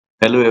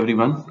Hello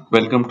everyone,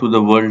 welcome to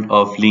the world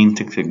of Lean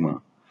Six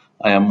Sigma.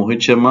 I am Mohit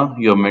Sharma,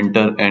 your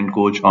mentor and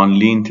coach on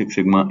Lean Six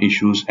Sigma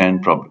issues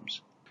and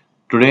problems.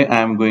 Today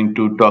I am going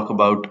to talk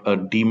about a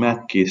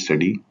DMAIC case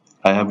study.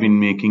 I have been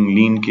making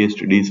Lean case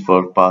studies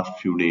for past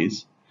few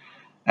days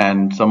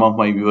and some of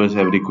my viewers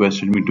have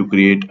requested me to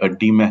create a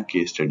DMAIC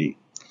case study.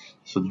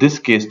 So this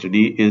case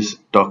study is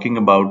talking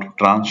about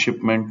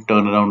transshipment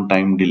turnaround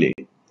time delay.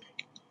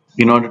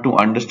 In order to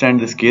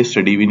understand this case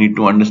study, we need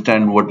to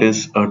understand what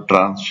is a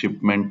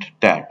transshipment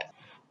TAT.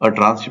 A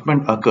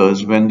transshipment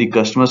occurs when the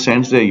customer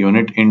sends their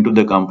unit into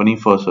the company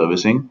for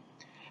servicing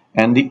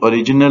and the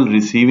original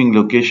receiving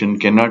location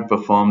cannot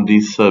perform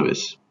the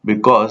service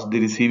because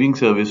the receiving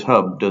service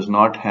hub does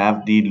not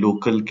have the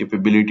local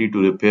capability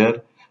to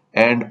repair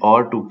and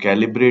or to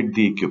calibrate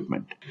the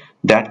equipment.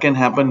 That can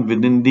happen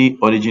within the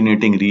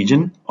originating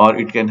region or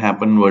it can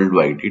happen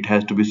worldwide. It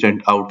has to be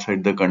sent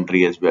outside the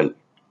country as well.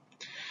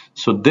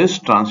 So this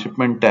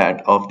transshipment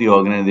TAT of the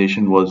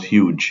organization was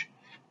huge.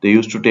 They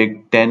used to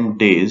take 10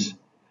 days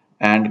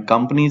and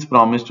company's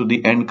promise to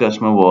the end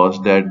customer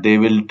was that they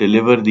will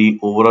deliver the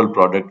overall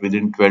product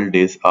within 12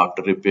 days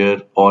after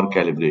repair or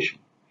calibration.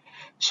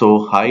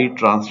 So high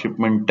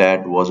transshipment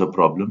TAT was a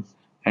problem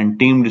and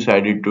team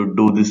decided to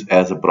do this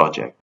as a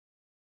project.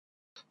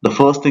 The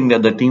first thing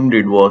that the team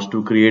did was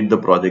to create the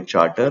project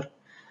charter.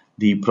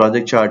 The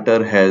project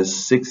charter has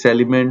 6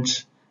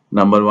 elements.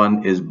 Number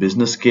 1 is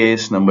business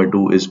case, number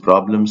 2 is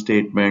problem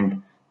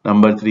statement,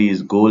 number 3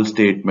 is goal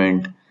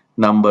statement,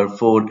 number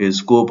 4 is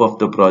scope of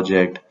the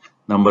project,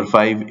 number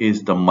 5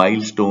 is the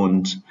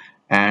milestones,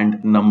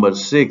 and number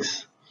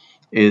 6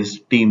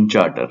 is team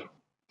charter.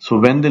 So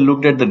when they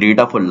looked at the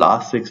data for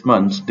last 6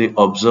 months, they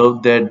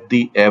observed that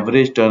the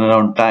average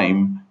turnaround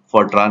time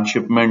for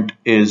transshipment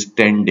is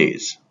 10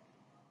 days.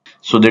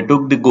 So they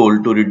took the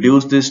goal to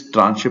reduce this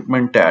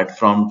transshipment TAT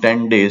from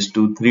 10 days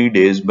to 3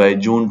 days by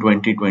June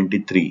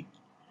 2023.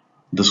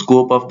 The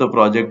scope of the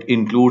project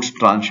includes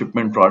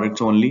transshipment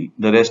products only.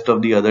 The rest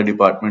of the other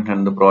department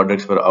and the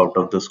products were out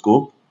of the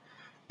scope.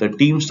 The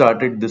team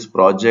started this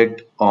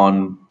project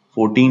on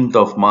 14th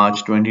of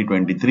March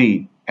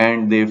 2023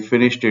 and they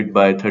finished it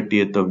by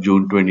 30th of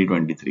June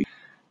 2023.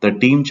 The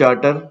team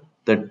charter,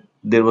 that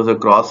there was a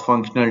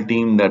cross-functional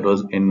team that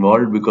was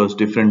involved because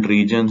different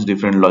regions,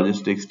 different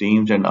logistics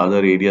teams and other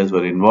areas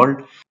were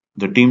involved.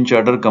 The team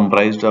charter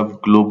comprised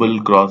of global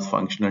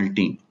cross-functional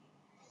team.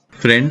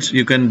 Friends,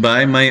 you can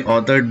buy my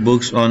authored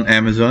books on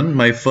Amazon.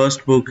 My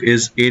first book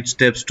is 8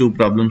 Steps to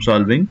Problem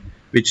Solving,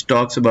 which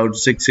talks about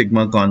Six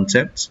Sigma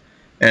concepts.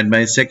 And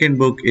my second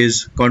book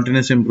is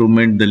Continuous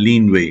Improvement, the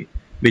Lean Way,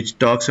 which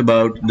talks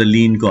about the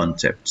lean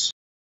concepts.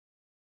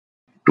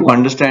 To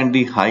understand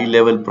the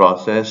high-level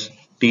process,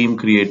 team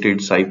created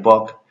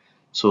SIPOC.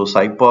 So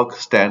SIPOC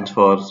stands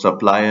for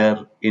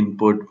supplier,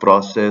 input,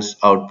 process,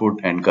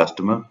 output, and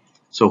customer.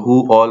 So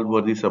who all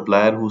were the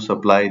supplier who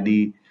supply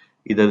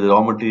either the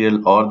raw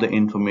material or the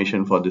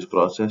information for this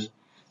process?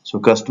 So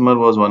customer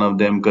was one of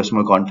them,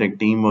 customer contact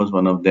team was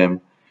one of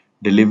them,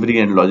 delivery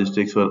and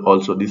logistics were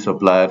also the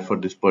supplier for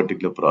this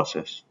particular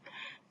process.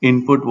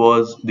 Input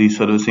was the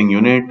servicing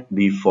unit,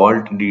 the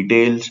fault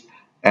details,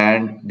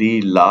 and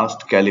the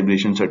last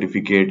calibration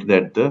certificate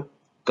that the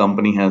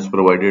company has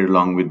provided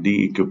along with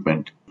the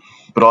equipment.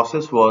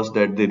 Process was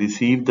that they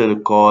receive the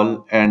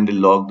call and they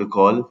log the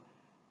call,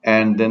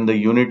 and then the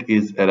unit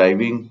is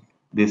arriving.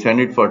 They send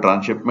it for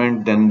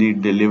transshipment, then they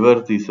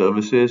deliver the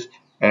services,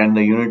 and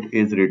the unit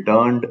is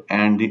returned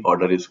and the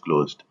order is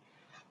closed.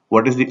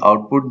 What is the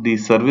output? The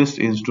service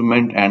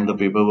instrument and the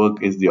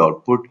paperwork is the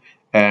output.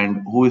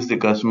 And who is the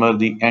customer?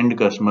 The end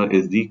customer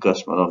is the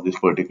customer of this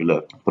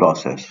particular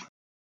process.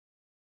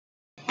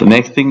 The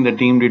next thing the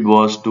team did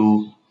was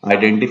to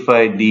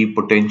identify the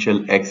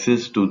potential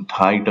axis to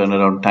high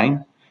turnaround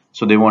time.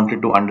 So they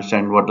wanted to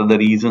understand what are the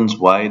reasons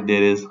why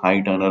there is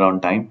high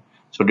turnaround time.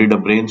 So did a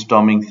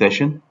brainstorming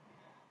session.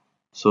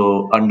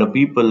 So under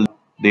people,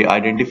 they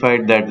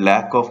identified that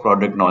lack of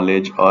product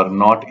knowledge or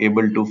not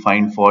able to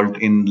find fault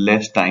in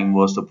less time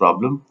was the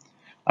problem.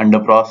 Under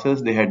process,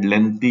 they had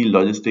lengthy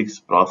logistics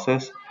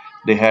process,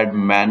 they had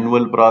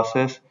manual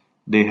process,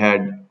 they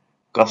had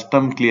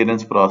custom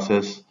clearance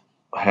process,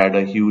 had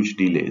a huge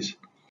delays.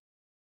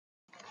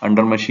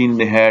 Under machine,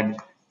 they had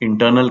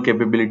internal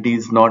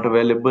capabilities not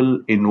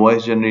available,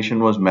 invoice generation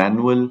was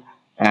manual,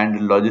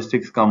 and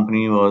logistics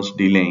company was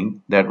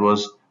delaying. That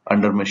was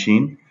under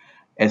machine.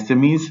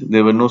 SMEs,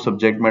 there were no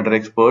subject matter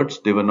experts,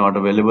 they were not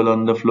available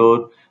on the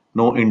floor,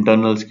 no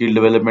internal skill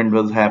development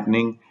was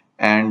happening,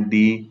 and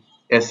the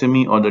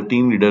SME or the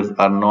team leaders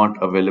are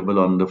not available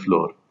on the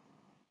floor.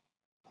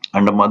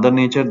 Under mother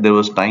nature, there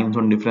was time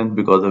zone difference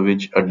because of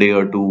which a day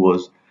or two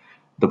was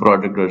the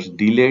product was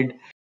delayed.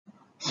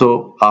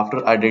 So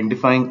after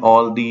identifying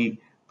all the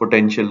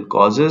potential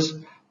causes,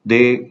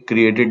 they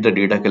created the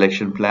data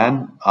collection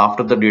plan.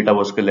 After the data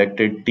was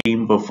collected,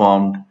 team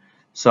performed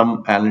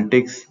some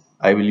analytics.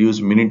 I will use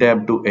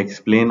Minitab to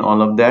explain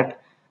all of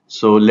that.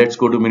 So let's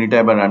go to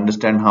Minitab and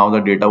understand how the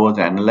data was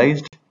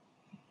analyzed.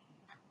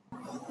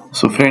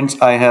 So friends,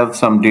 I have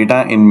some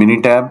data in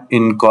Minitab.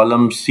 In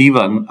column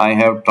C1, I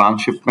have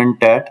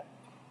transshipment TAT,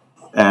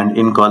 and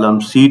in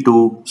column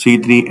C2,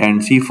 C3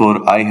 and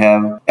C4, I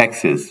have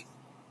X's.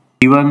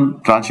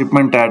 C1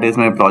 transshipment TAT is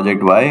my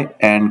project Y,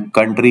 and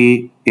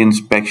country,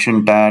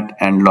 inspection TAT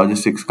and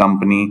logistics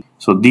company.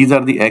 So these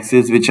are the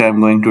X's which I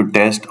am going to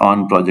test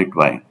on project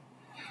Y.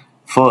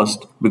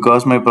 First,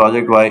 because my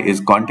project Y is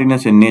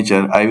continuous in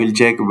nature, I will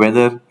check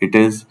whether it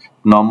is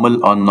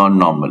normal or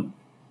non-normal.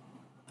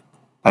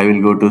 I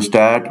will go to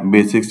Stat,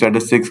 Basic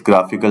Statistics,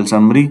 Graphical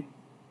Summary,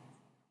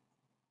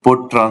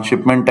 put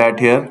Transshipment TAT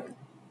here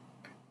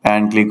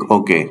and click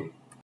OK.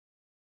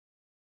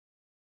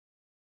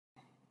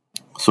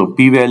 So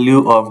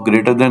p-value of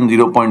greater than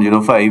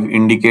 0.05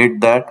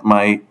 indicate that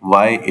my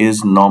Y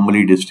is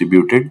normally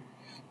distributed.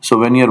 So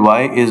when your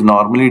Y is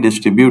normally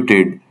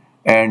distributed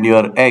and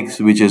your X,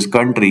 which is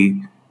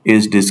country,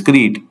 is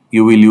discrete,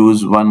 you will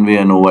use one-way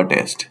ANOVA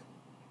test.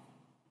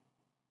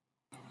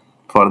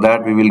 For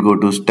that, we will go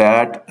to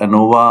Stat,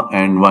 ANOVA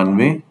and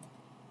one-way.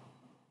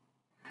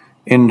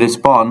 In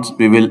response,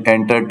 we will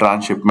enter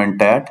transshipment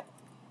TAT,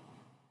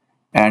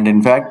 and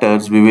in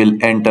factors, we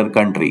will enter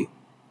country,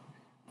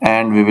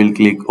 and we will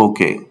click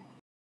OK.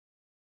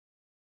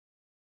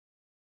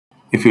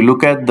 If you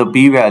look at the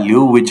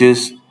p-value, which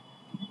is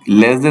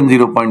less than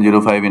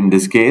 0.05 in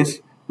this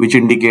case, which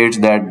indicates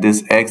that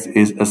this X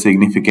is a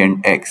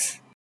significant X.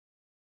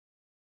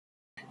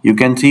 You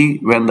can see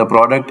when the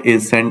product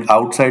is sent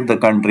outside the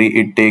country,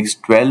 it takes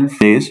 12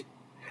 days,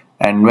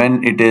 and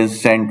when it is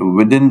sent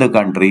within the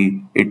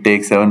country, it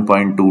takes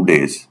 7.2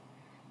 days.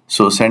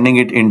 So sending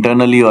it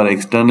internally or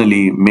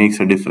externally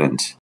makes a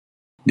difference.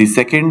 The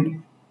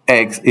second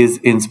X is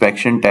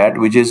inspection TAT,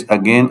 which is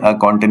again a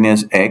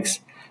continuous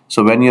X.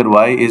 So when your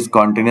Y is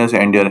continuous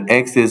and your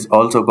X is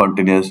also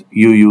continuous,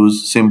 you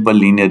use simple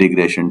linear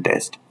regression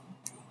test.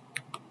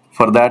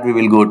 For that, we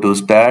will go to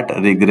Stat,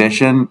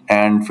 Regression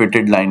and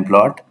Fitted Line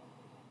Plot.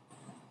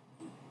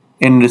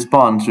 In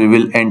response, we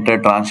will enter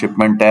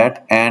transshipment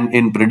TAT, and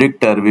in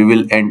predictor, we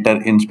will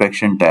enter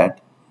inspection TAT,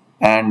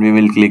 and we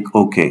will click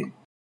OK.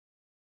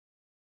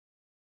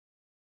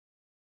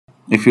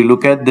 If you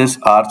look at this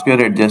R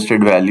square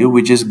adjusted value,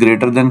 which is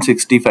greater than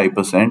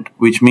 65%,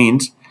 which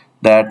means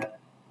that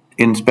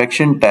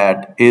inspection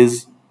TAT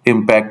is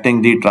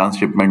impacting the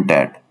transshipment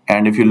TAT.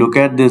 And if you look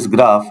at this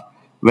graph,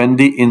 when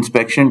the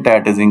inspection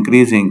TAT is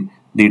increasing,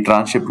 the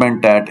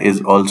transshipment TAT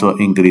is also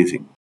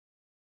increasing.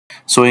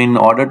 So in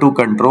order to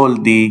control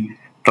the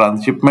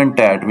transshipment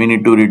TAT, we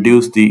need to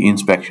reduce the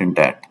inspection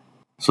TAT.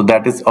 So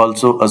that is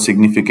also a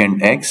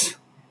significant X.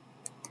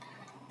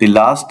 The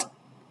last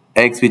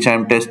X which I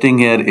am testing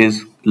here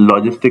is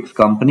logistics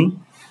company.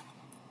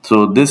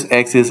 So this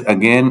X is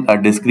again a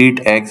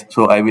discrete X,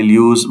 so I will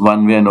use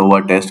one-way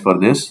ANOVA test for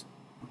this.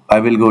 I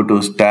will go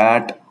to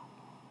Stat,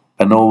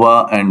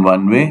 ANOVA and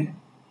one-way.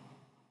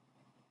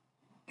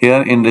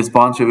 Here in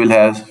response we will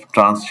have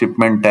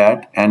transshipment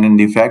TAT, and in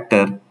the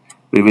factor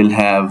we will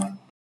have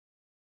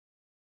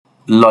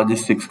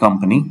logistics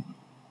company,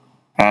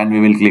 and we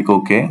will click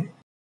OK.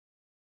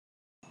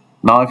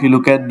 Now if you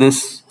look at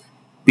this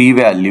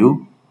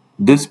p-value,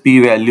 this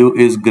p-value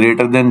is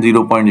greater than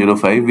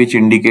 0.05, which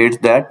indicates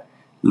that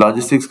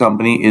logistics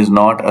company is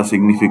not a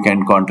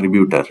significant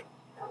contributor.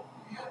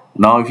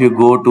 Now if you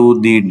go to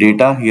the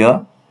data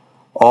here,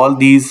 all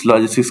these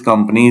logistics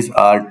companies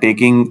are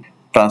taking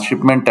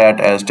transshipment TAT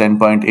as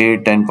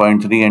 10.8,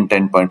 10.3 and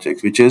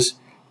 10.6, which is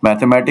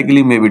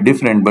mathematically may be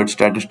different, but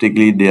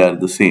statistically they are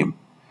the same.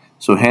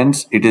 So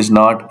hence it is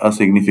not a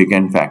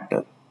significant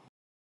factor.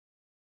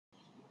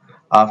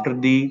 After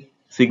the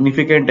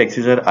significant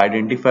X's are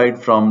identified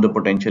from the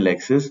potential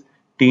X's,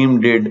 team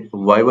did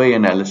YY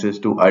analysis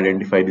to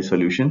identify the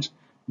solutions.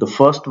 The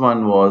first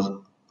one was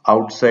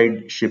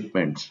outside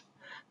shipments.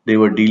 They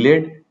were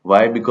delayed.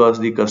 Why? Because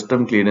the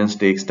custom clearance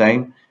takes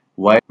time.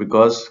 Why?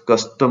 Because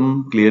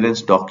custom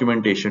clearance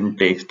documentation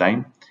takes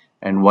time.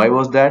 And why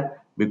was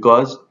that?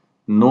 Because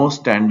no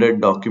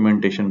standard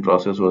documentation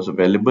process was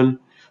available.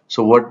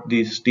 So what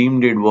this team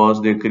did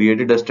was they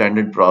created a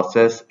standard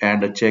process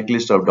and a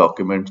checklist of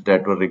documents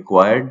that were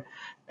required,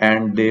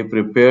 and they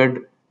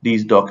prepared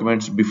these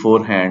documents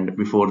beforehand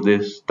before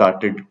they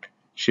started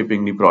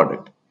shipping the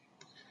product.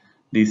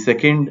 The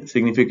second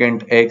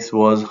significant X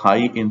was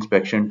high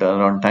inspection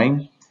turnaround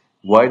time.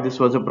 Why this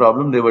was a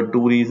problem? There were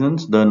two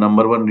reasons. The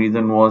number one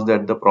reason was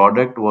that the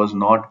product was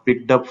not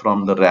picked up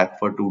from the rack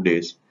for 2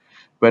 days.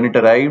 When it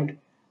arrived,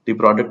 the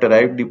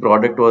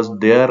product was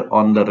there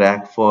on the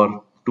rack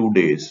for 2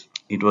 days.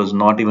 It was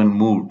not even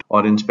moved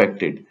or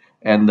inspected.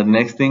 And the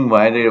next thing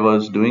why they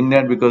was doing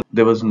that, because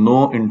there was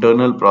no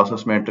internal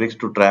process metrics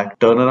to track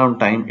turnaround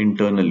time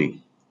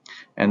internally.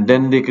 And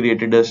then they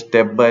created a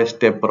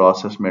step-by-step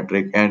process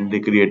metric, and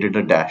they created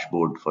a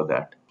dashboard for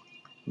that.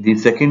 The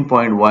second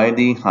point why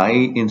the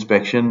high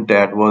inspection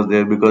TAT was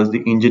there, because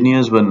the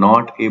engineers were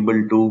not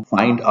able to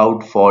find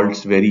out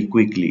faults very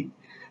quickly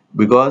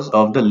because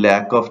of the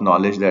lack of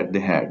knowledge that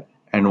they had.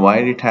 And why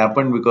it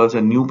happened? Because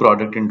the new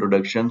product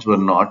introductions were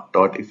not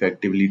taught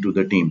effectively to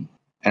the team.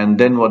 And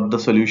then what the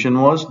solution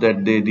was,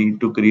 that they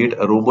need to create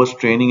a robust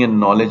training and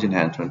knowledge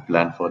enhancement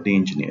plan for the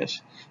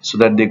engineers so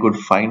that they could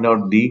find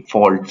out the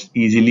faults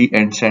easily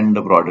and send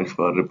the products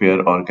for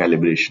repair or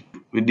calibration.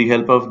 With the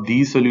help of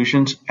these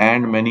solutions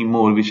and many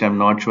more which I'm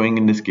not showing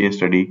in this case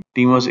study,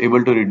 team was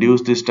able to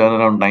reduce this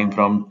turnaround time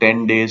from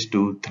 10 days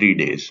to 3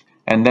 days.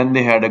 And then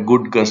they had a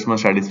good customer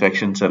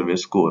satisfaction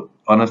service score.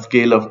 On a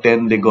scale of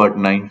 10, they got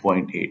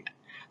 9.8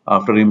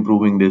 after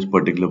improving this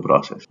particular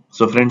process.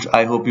 So friends,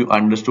 I hope you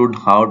understood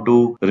how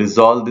to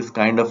resolve this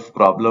kind of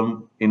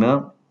problem in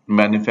a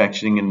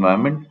manufacturing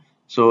environment.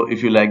 So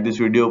if you like this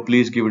video,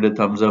 please give it a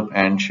thumbs up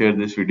and share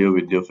this video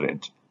with your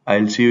friends.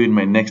 I'll see you in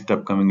my next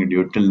upcoming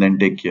video. Till then,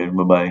 take care.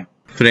 Bye-bye.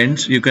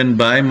 Friends, you can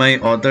buy my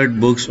authored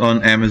books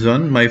on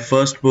Amazon. My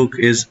first book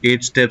is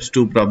 8 Steps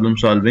to Problem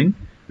Solving,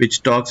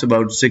 which talks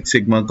about Six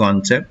Sigma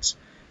concepts.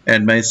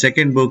 And my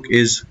second book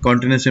is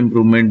Continuous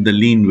Improvement, the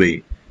Lean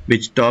Way,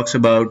 which talks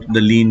about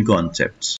the lean concepts.